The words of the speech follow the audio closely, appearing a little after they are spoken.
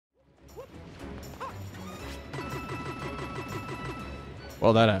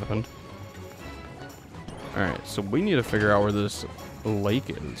Well, that happened. Alright, so we need to figure out where this lake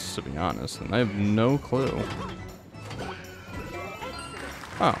is, to be honest, and I have no clue.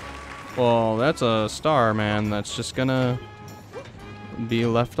 Oh. Well, that's a star, man. That's just gonna be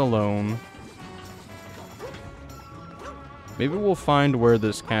left alone. Maybe we'll find where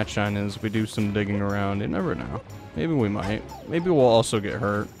this cat shine is if we do some digging around. You never know. Maybe we might. Maybe we'll also get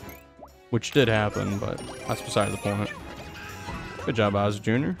hurt. Which did happen, but that's beside the point. Good job, Oz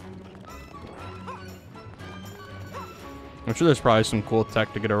Jr. I'm sure there's probably some cool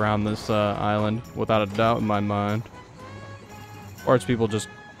tech to get around this island, without a doubt in my mind. Or it's people just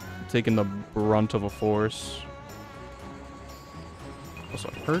taking the brunt of a force.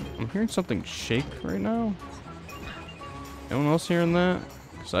 Also, I'm hearing something shake right now. Anyone else hearing that?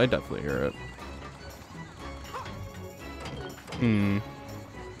 Because I definitely hear it.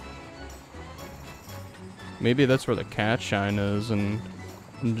 Maybe that's where the cat shine is, and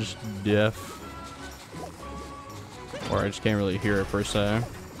I'm just deaf. Or I just can't really hear it per se.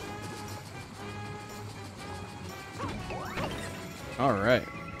 Alright.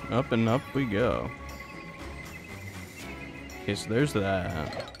 Up and up we go. Okay, so there's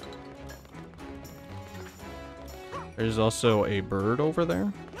that. There's also a bird over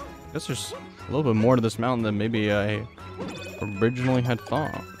there. I guess there's a little bit more to this mountain than maybe I originally had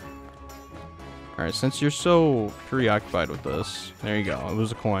thought. Alright, since you're so preoccupied with this, there you go. It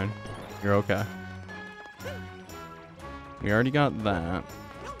was a coin. You're okay. We already got that.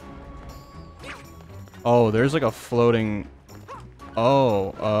 Oh, there's like a floating...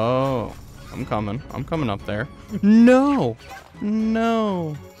 Oh. I'm coming. I'm coming up there. No!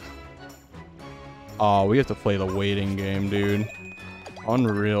 No! Oh, we have to play the waiting game, dude.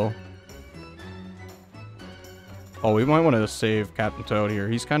 Unreal. Oh, we might want to save Captain Toad here.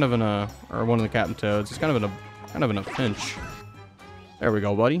 He's kind of in a... Or one of the Captain Toads. He's kind of in a pinch. There we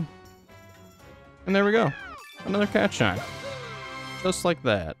go, buddy. And there we go. Another cat shine. Just like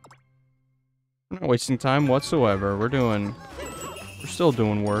that. We're not wasting time whatsoever. We're still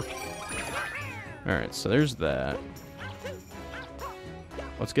doing work. Alright, so there's that.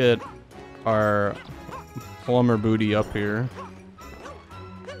 Let's get our plumber booty up here.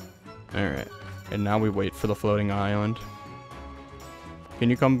 Alright. And now we wait for the floating island.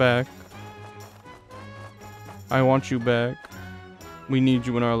 Can you come back? I want you back. We need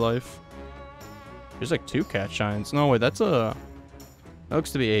you in our life. There's like 2 cat shines. No, wait, that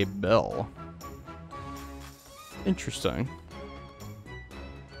looks to be a bell. Interesting.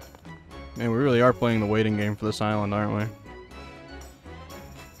 Man, we really are playing the waiting game for this island, aren't we?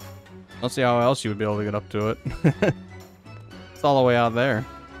 Let's see how else you would be able to get up to it. It's all the way out there.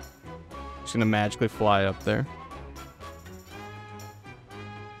 Just gonna magically fly up there.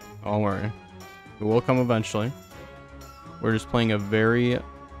 Don't worry. It will come eventually. We're just playing a very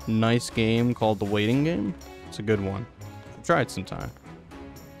nice game called the waiting game. It's a good one. Try it sometime.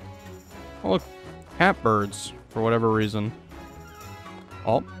 Oh, look. Catbirds, for whatever reason.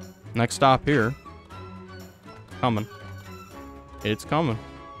 Oh, next stop here. Coming. It's coming.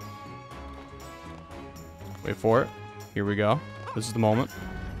 Wait for it. Here we go. This is the moment.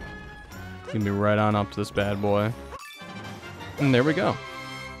 Gonna be right on up to this bad boy. And there we go.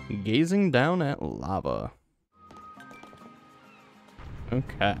 Gazing down at lava.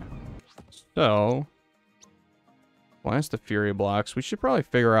 Okay. So, blast the fury blocks. We should probably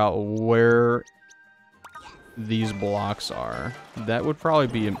figure out where these blocks are. That would probably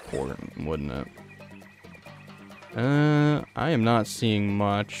be important, wouldn't it? I am not seeing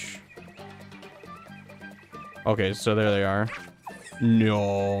much. Okay, so there they are.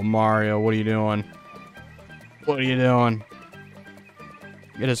 No, Mario, what are you doing? What are you doing?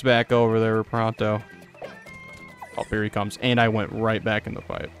 Get us back over there pronto. Oh, here he comes. And I went right back in the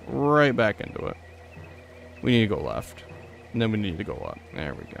pipe. Right back into it. We need to go left. And then we need to go up.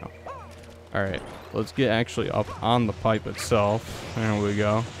 There we go. Alright, let's get actually up on the pipe itself. There we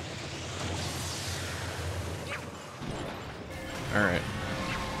go. Alright.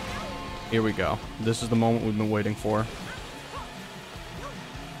 Here we go. This is the moment we've been waiting for.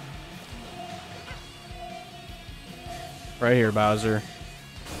 Right here, Bowser.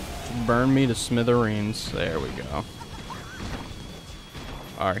 Burn me to smithereens. There we go.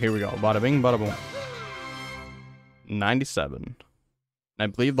 Alright, here we go. Bada bing, bada boom. 97. I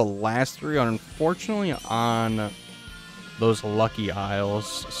believe the last 3 are unfortunately on those lucky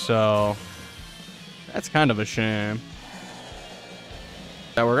isles, so that's kind of a shame.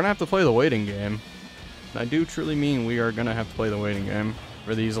 That we're gonna have to play the waiting game. I do truly mean we are gonna have to play the waiting game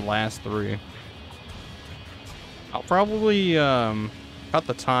for these last 3. I'll probably cut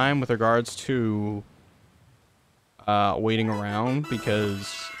the time with regards to waiting around,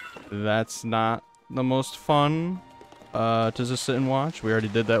 because that's not the most fun to just sit and watch. We already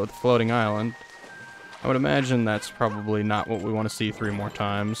did that with the floating island. I would imagine that's probably not what we want to see 3 more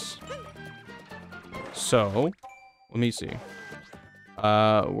times. So, let me see.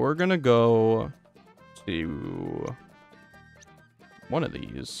 We're gonna go to one of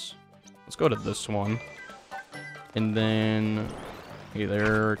these. Let's go to this one. And then, hey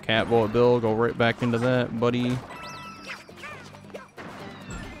there, Cat Bullet Bill, go right back into that, buddy.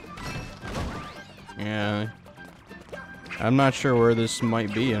 Yeah. I'm not sure where this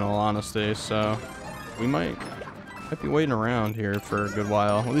might be, in all honesty, so we might be waiting around here for a good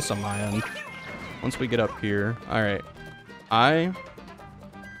while, at least on my end. Once we get up here. Alright. I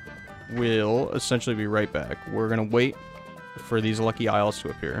will essentially be right back. We're gonna wait for these lucky isles to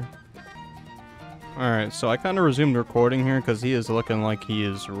appear. Alright, so I kind of resumed recording here because he is looking like he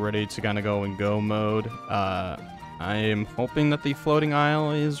is ready to kind of go in go mode. I am hoping that the floating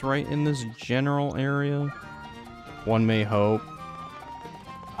isle is right in this general area. One may hope.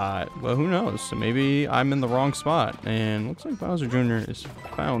 Well, who knows? So maybe I'm in the wrong spot. And looks like Bowser Jr. has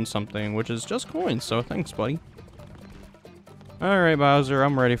found something, which is just coins. So thanks, buddy. Alright, Bowser,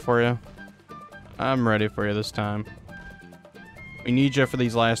 I'm ready for you. I'm ready for you this time. We need you for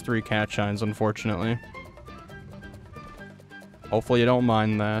these last 3 cat shines, unfortunately. Hopefully you don't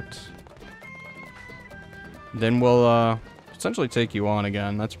mind that. Then we'll, essentially take you on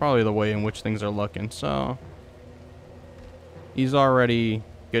again. That's probably the way in which things are looking, so... He's already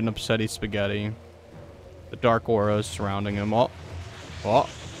getting upsetty spaghetti. The dark aura is surrounding him. Oh. Oh.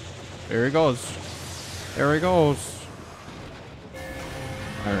 There he goes. There he goes.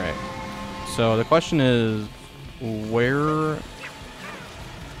 Alright. So the question is, where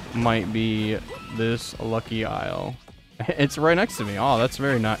might be this lucky isle? It's right next to me. Oh, that's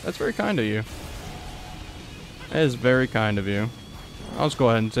very nice. That's very kind of you. That is very kind of you. I'll just go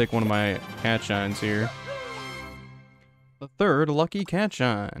ahead and take one of my cat shines here. The 3rd lucky cat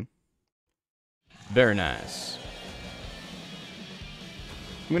shine. Very nice.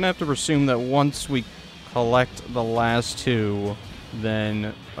 I'm gonna have to assume that once we collect the last 2,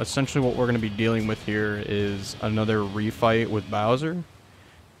 then essentially what we're gonna be dealing with here is another refight with Bowser.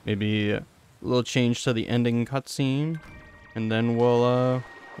 Maybe a little change to the ending cutscene, and then we'll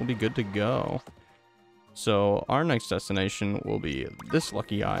be good to go. So our next destination will be this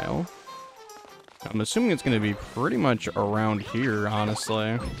lucky isle. I'm assuming it's going to be pretty much around here,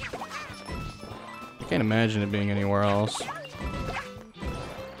 honestly. I can't imagine it being anywhere else.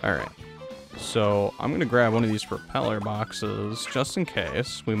 Alright. So, I'm going to grab one of these propeller boxes, just in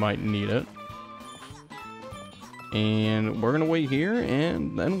case. We might need it. And we're going to wait here,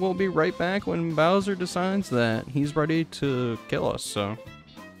 and then we'll be right back when Bowser decides that he's ready to kill us, so...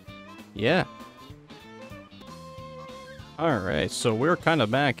 yeah. Alright, so we're kind of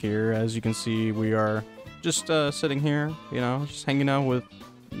back here. As you can see, we are just sitting here, you know, just hanging out with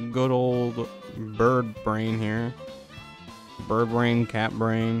good old Bird Brain here. Bird Brain, Cat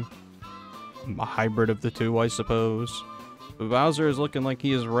Brain. A hybrid of the 2, I suppose. But Bowser is looking like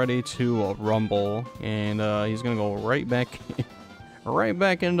he is ready to rumble, and he's going to go right back, right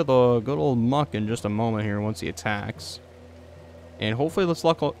back into the good old muck in just a moment here once he attacks. And hopefully this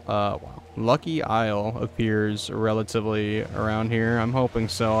lucky isle appears relatively around here. I'm hoping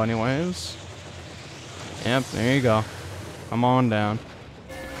so anyways. Yep, there you go. Come on down.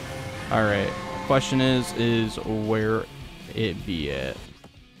 Alright. Question is where it be at?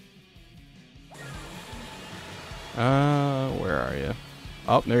 Where are you?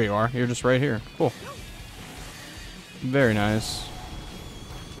 Oh, there you are. You're just right here. Cool. Very nice.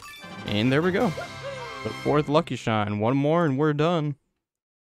 And there we go. The 4th lucky shine. One more and we're done.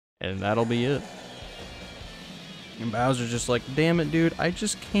 And that'll be it. And Bowser's just like, damn it, dude. I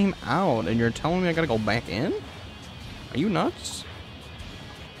just came out and you're telling me I gotta go back in? Are you nuts?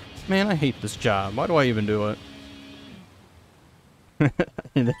 Man, I hate this job. Why do I even do it?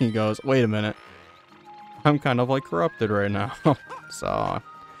 And then he goes, wait a minute. I'm kind of like corrupted right now. So,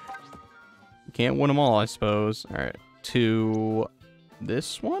 can't win them all, I suppose. Alright, to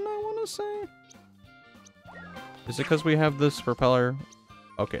this one, I want to say? Is it because we have this propeller?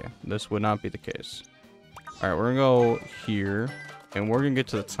 Okay, this would not be the case. Alright, we're gonna go here, and we're gonna get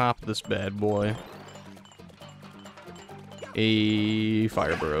to the top of this bad boy. Hey,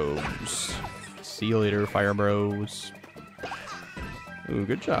 Fire Bros. See you later, Fire Bros. Ooh,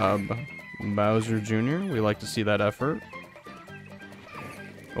 good job, Bowser Jr. We like to see that effort.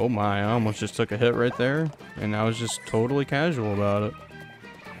 Oh my, I almost just took a hit right there, and I was just totally casual about it.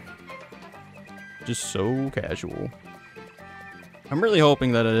 Just so casual. I'm really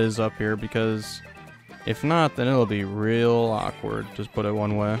hoping that it is up here because If not, then it'll be real awkward, just put it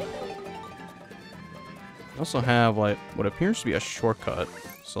one way. We also have, like, what appears to be a shortcut.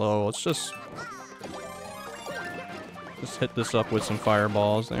 So let's just hit this up with some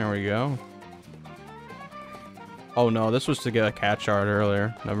fireballs. There we go. Oh no, this was to get a cat shard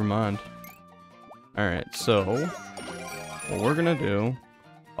earlier. Never mind. Alright, so what we're gonna do...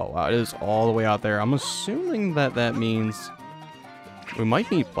 Oh wow, it is all the way out there. I'm assuming that that means we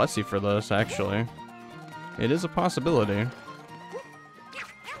might need Plessy for this, actually. It is a possibility.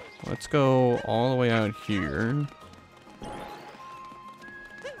 Let's go all the way out here.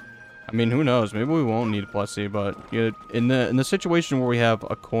 I mean, who knows? Maybe we won't need Plessy, but you know, in the situation where we have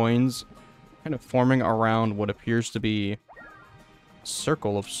a coins kind of forming around what appears to be a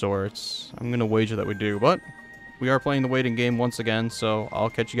circle of sorts, I'm gonna wager that we do. But we are playing the waiting game once again, so I'll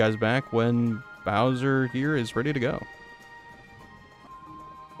catch you guys back when Bowser here is ready to go.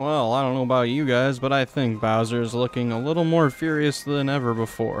 Well, I don't know about you guys, but I think Bowser is looking a little more furious than ever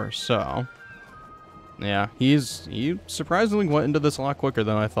before, so... Yeah, he surprisingly went into this a lot quicker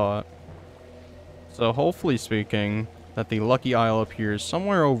than I thought. So hopefully speaking, that the Lucky Isle appears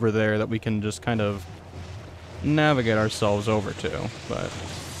somewhere over there that we can just kind of navigate ourselves over to, but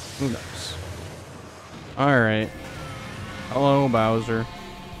who knows. Alright. Hello, Bowser.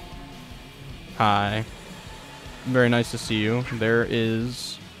 Hi. Very nice to see you. There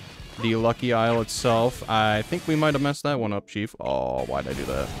is the Lucky Isle itself. I think we might have messed that one up, Chief. Oh, why'd I do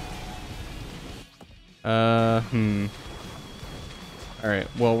that? Alright,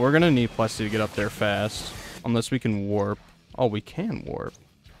 well, we're gonna need Plessy to get up there fast. Unless we can warp. Oh, we can warp.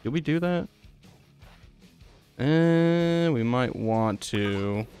 Did we do that? We might want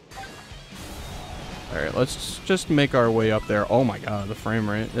to... Alright, let's just make our way up there. Oh my god, the frame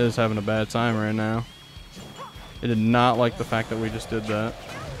rate is having a bad time right now. It did not like the fact that we just did that.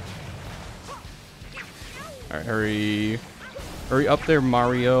 Alright, hurry. Hurry up there,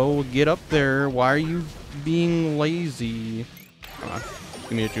 Mario. Get up there. Why are you being lazy? Come on.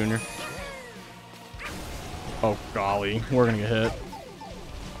 Give me a junior. Oh, golly. We're gonna get hit.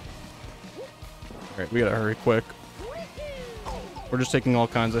 Alright, we gotta hurry quick. We're just taking all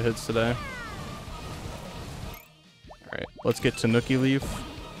kinds of hits today. Alright, let's get to Nookie Leaf.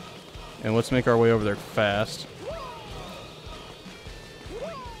 And let's make our way over there fast.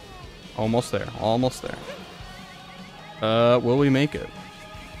 Almost there. Almost there. Will we make it?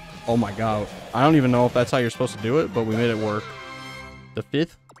 Oh my god. I don't even know if that's how you're supposed to do it, but we made it work. The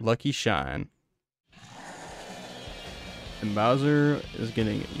 5th Lucky Shine. And Bowser is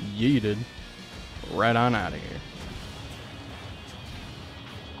getting yeeted right on out of here.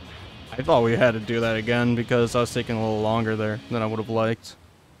 I thought we had to do that again because I was taking a little longer there than I would have liked.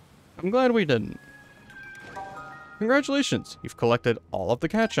 I'm glad we didn't. Congratulations, you've collected all of the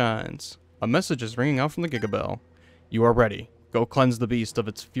cat shines. A message is ringing out from the Gigabell. You are ready. Go cleanse the beast of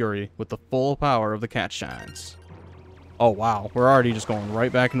its fury with the full power of the cat shines. Oh wow, we're already just going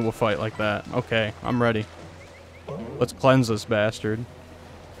right back into a fight like that. Okay, I'm ready. Let's cleanse this bastard.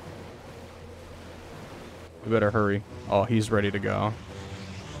 We better hurry. Oh, he's ready to go.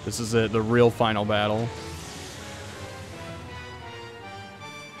 This is it, the real final battle.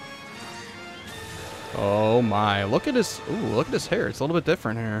 Oh my, look at his, ooh, look at his hair. It's a little bit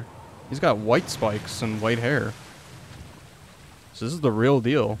different here. He's got white spikes and white hair. So this is the real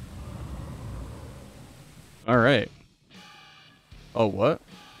deal. Alright. Oh, what?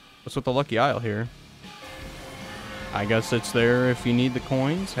 What's with the Lucky Isle here? I guess it's there if you need the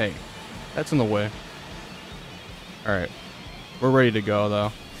coins. Hey, that's in the way. Alright. We're ready to go,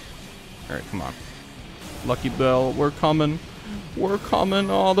 though. Alright, come on. Lucky Bell, we're coming. We're coming.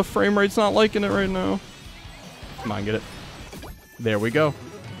 Oh, the frame rate's not liking it right now. Come on, get it. There we go.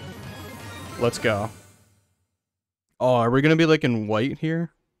 Let's go. Oh, are we going to be like in white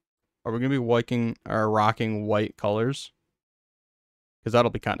here? Are we going to be rocking white colors? Because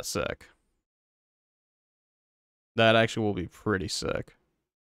that'll be kind of sick. That actually will be pretty sick.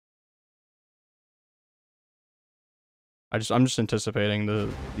 I'm just anticipating the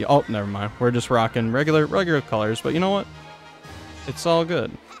oh, never mind. We're just rocking regular colors, but you know what? It's all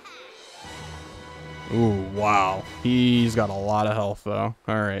good. Ooh, wow. He's got a lot of health though.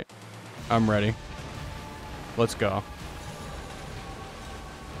 All right. I'm ready. Let's go.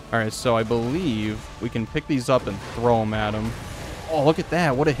 All right, so I believe we can pick these up and throw them at him. Oh, look at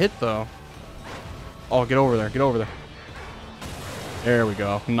that. What a hit though. Oh, get over there. Get over there. There we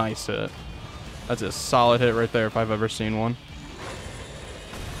go. Nice hit. That's a solid hit right there if I've ever seen one.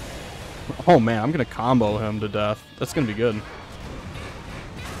 Oh man, I'm going to combo him to death. That's going to be good.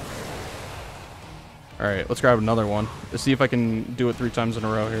 Alright, let's grab another one. Let's see if I can do it 3 times in a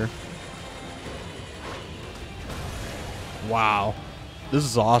row here. Wow. This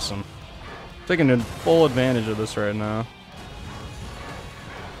is awesome. Taking full advantage of this right now.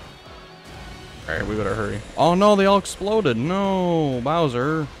 Alright, we better hurry. Oh no, they all exploded. No,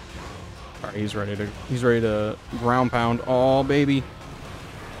 Bowser. Alright, he's ready to ground pound. Oh, baby.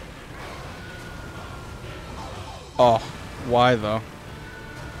 Oh, why though?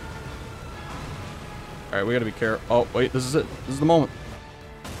 Alright, we gotta be careful. Oh, wait, this is it. This is the moment.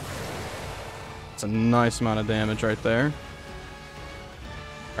 It's a nice amount of damage right there.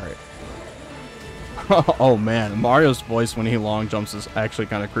 Alright. Oh man, Mario's voice when he long jumps is actually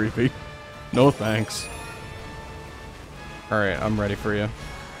kind of creepy. No thanks. Alright, I'm ready for you.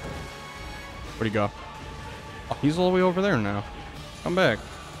 Where'd he go? Oh, he's all the way over there now. Come back.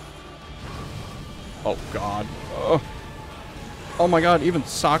 Oh god. Oh my god, even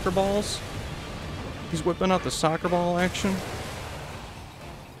soccer balls? He's whipping out the soccer ball action?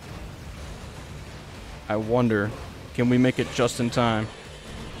 I wonder, can we make it just in time?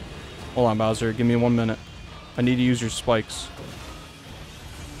 Hold on, Bowser. Give me 1 minute. I need to use your spikes.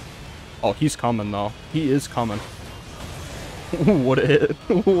 Oh, he's coming, though. He is coming. What a hit.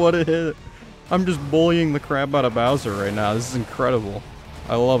 What a hit. I'm just bullying the crap out of Bowser right now. This is incredible.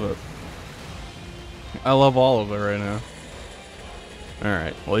 I love it. I love all of it right now.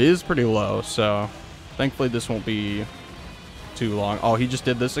 Alright. Well, he is pretty low, so thankfully this won't be too long. Oh, he just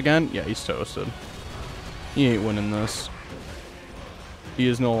did this again? Yeah, he's toasted. He ain't winning this. He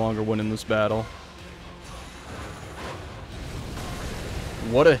is no longer winning this battle.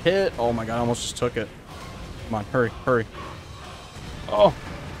 What a hit. Oh my god, I almost just took it. Come on, hurry, hurry. Oh,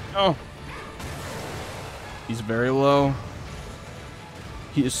 no. He's very low.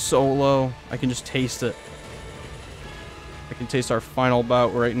 He is so low. I can just taste it. I can taste our final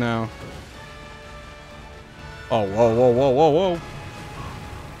bout right now. Oh, whoa, whoa, whoa, whoa, whoa.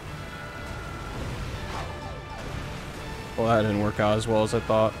 Well, that didn't work out as well as I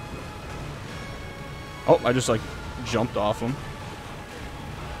thought. Oh, I just, like, jumped off him.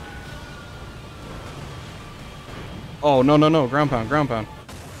 Oh, no, no, no. Ground pound, ground pound.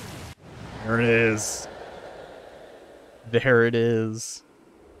 There it is. There it is.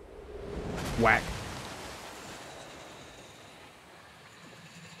 Whack.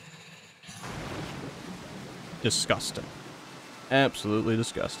 Disgusting. Absolutely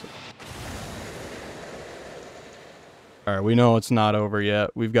disgusting. Alright, we know it's not over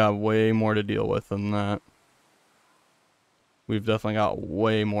yet. We've got way more to deal with than that. We've definitely got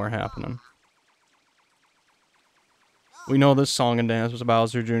way more happening. We know this song and dance was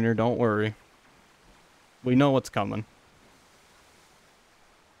Bowser Jr., don't worry. We know what's coming.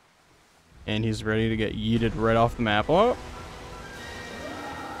 And he's ready to get yeeted right off the map. Oh!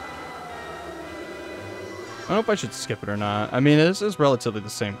 I don't know if I should skip it or not. I mean, this is relatively the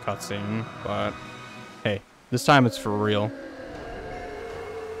same cutscene, but hey, this time it's for real.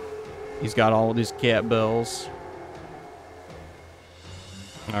 He's got all of these cat bells.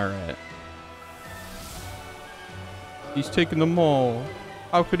 Alright. He's taking them all.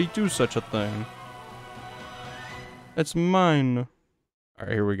 How could he do such a thing? It's mine.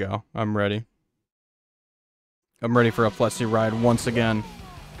 Alright, here we go. I'm ready. I'm ready for a Plessie ride once again.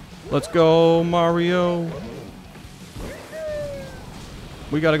 Let's go, Mario.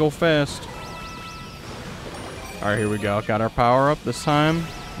 We gotta go fast. Alright, here we go. Got our power up this time.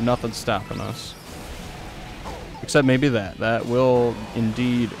 Nothing's stopping us. Except maybe that. That will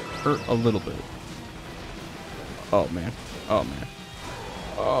indeed hurt a little bit. Oh, man. Oh, man.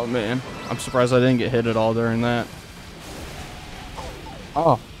 Oh, man. I'm surprised I didn't get hit at all during that.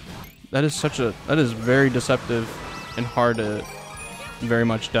 Oh. That is such a... That is very deceptive and hard to very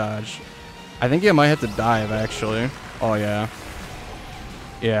much dodge. I think I might have to dive, actually. Oh, yeah.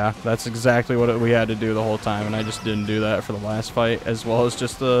 Yeah, that's exactly what we had to do the whole time, and I just didn't do that for the last fight, as well as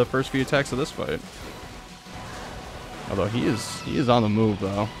just the first few attacks of this fight. Although he is on the move,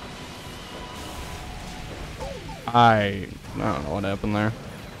 though. I don't know what happened there.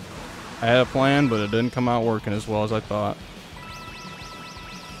 I had a plan, but it didn't come out working as well as I thought.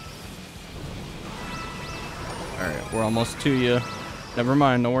 Alright, we're almost to you. Never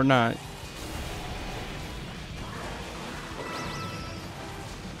mind, no we're not.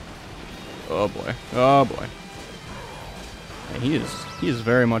 Oh boy. Oh boy. And he is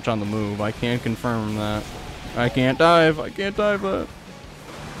very much on the move. I can confirm that. I can't dive. I can't dive that.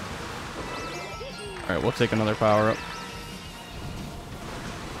 Alright, we'll take another power up.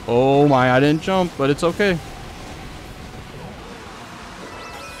 Oh my, I didn't jump, but it's okay.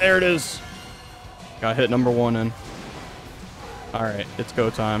 There it is. Got hit number 1 in. Alright, it's go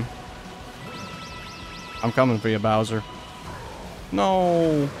time. I'm coming for you, Bowser.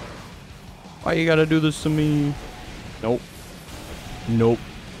 No. Why you gotta do this to me? Nope. Nope.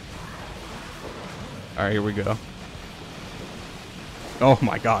 Alright, here we go. Oh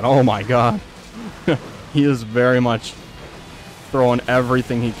my god, oh my god. He is very much throwing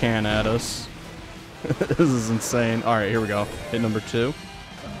everything he can at us. This is insane. Alright, here we go. Hit number 2.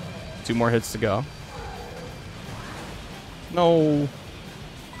 2 more hits to go. No.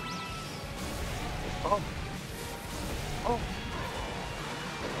 Oh. Oh.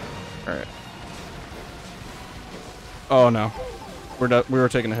 Alright. Oh no. We were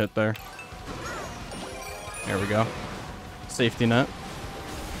taking a hit there. There we go. Safety net.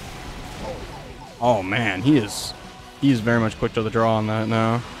 Oh man, he is very much quick to the draw on that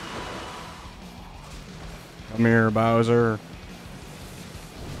now. Come here, Bowser.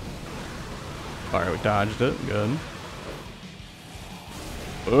 Alright, we dodged it. Good.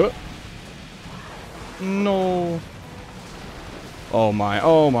 No. Oh my,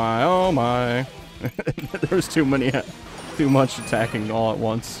 oh my, oh my. There's too much attacking all at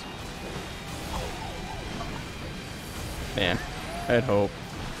once. Man, I had hope.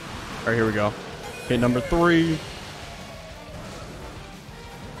 Alright, here we go. Hit number 3.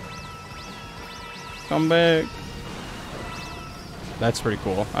 Come back. That's pretty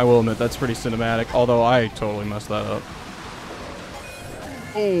cool. I will admit, that's pretty cinematic, although I totally messed that up.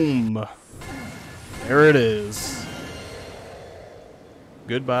 Boom. There it is.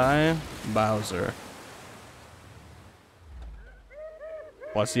 Goodbye, Bowser.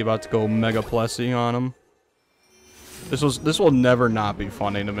 Plessy about to go Mega Plessy on him. This will never not be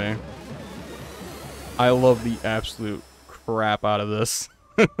funny to me. I love the absolute crap out of this.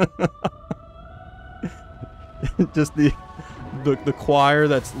 Just the choir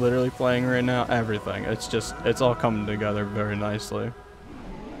that's literally playing right now, everything. It's all coming together very nicely.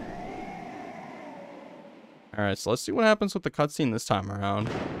 Alright, so let's see what happens with the cutscene this time around.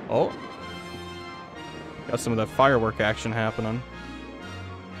 Oh. Got some of that firework action happening.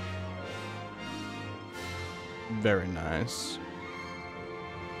 Very nice.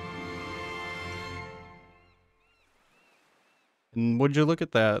 And would you look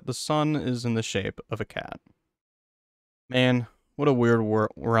at that? The sun is in the shape of a cat. Man, what a weird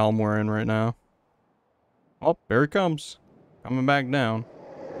realm we're in right now. Oh, there he comes. Coming back down.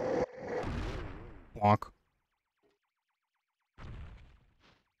 Bonk.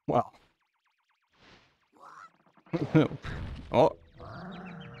 Wow. Oh.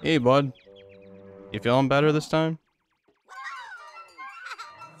 Hey, bud. You feeling better this time?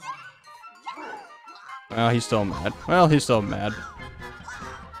 Well, he's still mad. Well, he's still mad.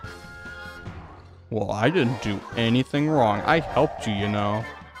 Well, I didn't do anything wrong. I helped you, you know.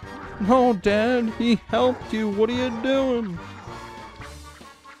 No, Dad, he helped you. What are you doing?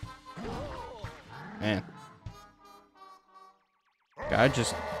 Man. Guy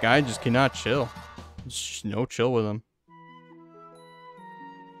just cannot chill. There's just no chill with him.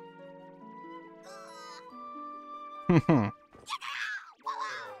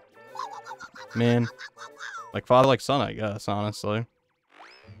 Man. Like father, like son, I guess, honestly.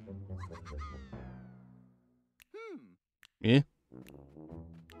 Yeah.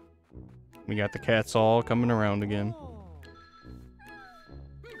 We got the cats all coming around again.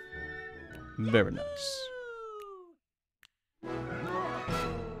 Very nice.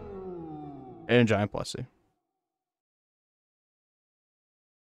 And Giant Plessy.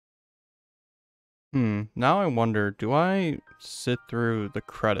 Now I wonder, do I sit through the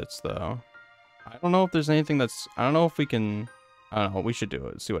credits, though? I don't know if there's anything that's... I don't know if we can... I don't know, we should do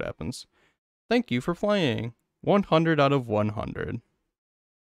it. See what happens. Thank you for playing. 100 out of 100.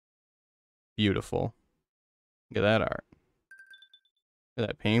 Beautiful. Look at that art. Look at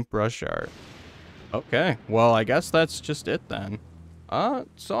that paintbrush art. Okay, well, I guess that's just it then.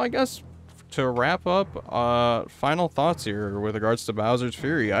 So I guess to wrap up, final thoughts here with regards to Bowser's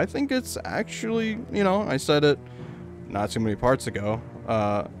Fury. I think it's actually, you know, I said it not too many parts ago,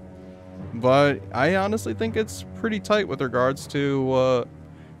 but I honestly think it's pretty tight with regards to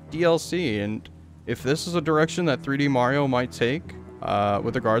DLC, and if this is a direction that 3D Mario might take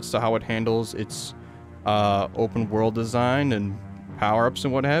with regards to how it handles its open world design and power-ups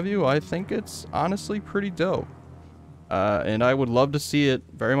and what have you, I think it's honestly pretty dope. And I would love to see it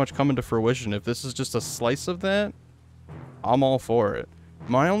very much come into fruition. If this is just a slice of that, I'm all for it.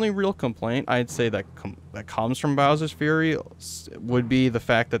 My only real complaint, I'd say, that comes from Bowser's Fury would be the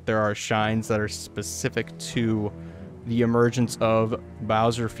fact that there are shines that are specific to the emergence of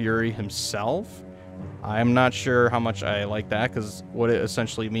Bowser Fury himself. I'm not sure how much I like that, because what it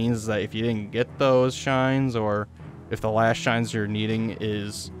essentially means is that if you didn't get those shines, or if the last shines you're needing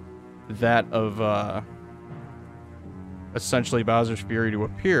is that of essentially Bowser's Fury to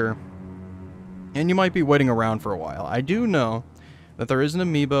appear, and you might be waiting around for a while. I do know that there is an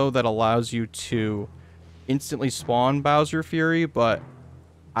amiibo that allows you to instantly spawn Bowser Fury, but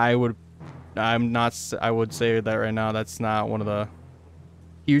I would say that right now that's not one of the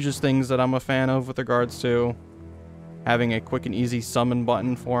hugest things that I'm a fan of with regards to having a quick and easy summon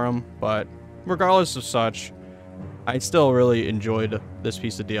button for him. But regardless of such, I still really enjoyed this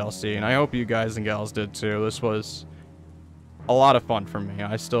piece of DLC, and I hope you guys and gals did too. This was a lot of fun for me.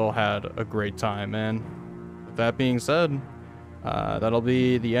 I still had a great time, and with that being said, that'll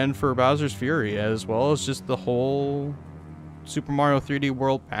be the end for Bowser's Fury, as well as just the whole Super Mario 3D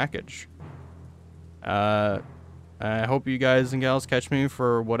World package. I hope you guys and gals catch me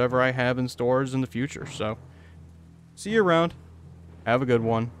for whatever I have in stores in the future. So, see you around. Have a good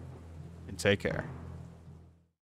one, and take care.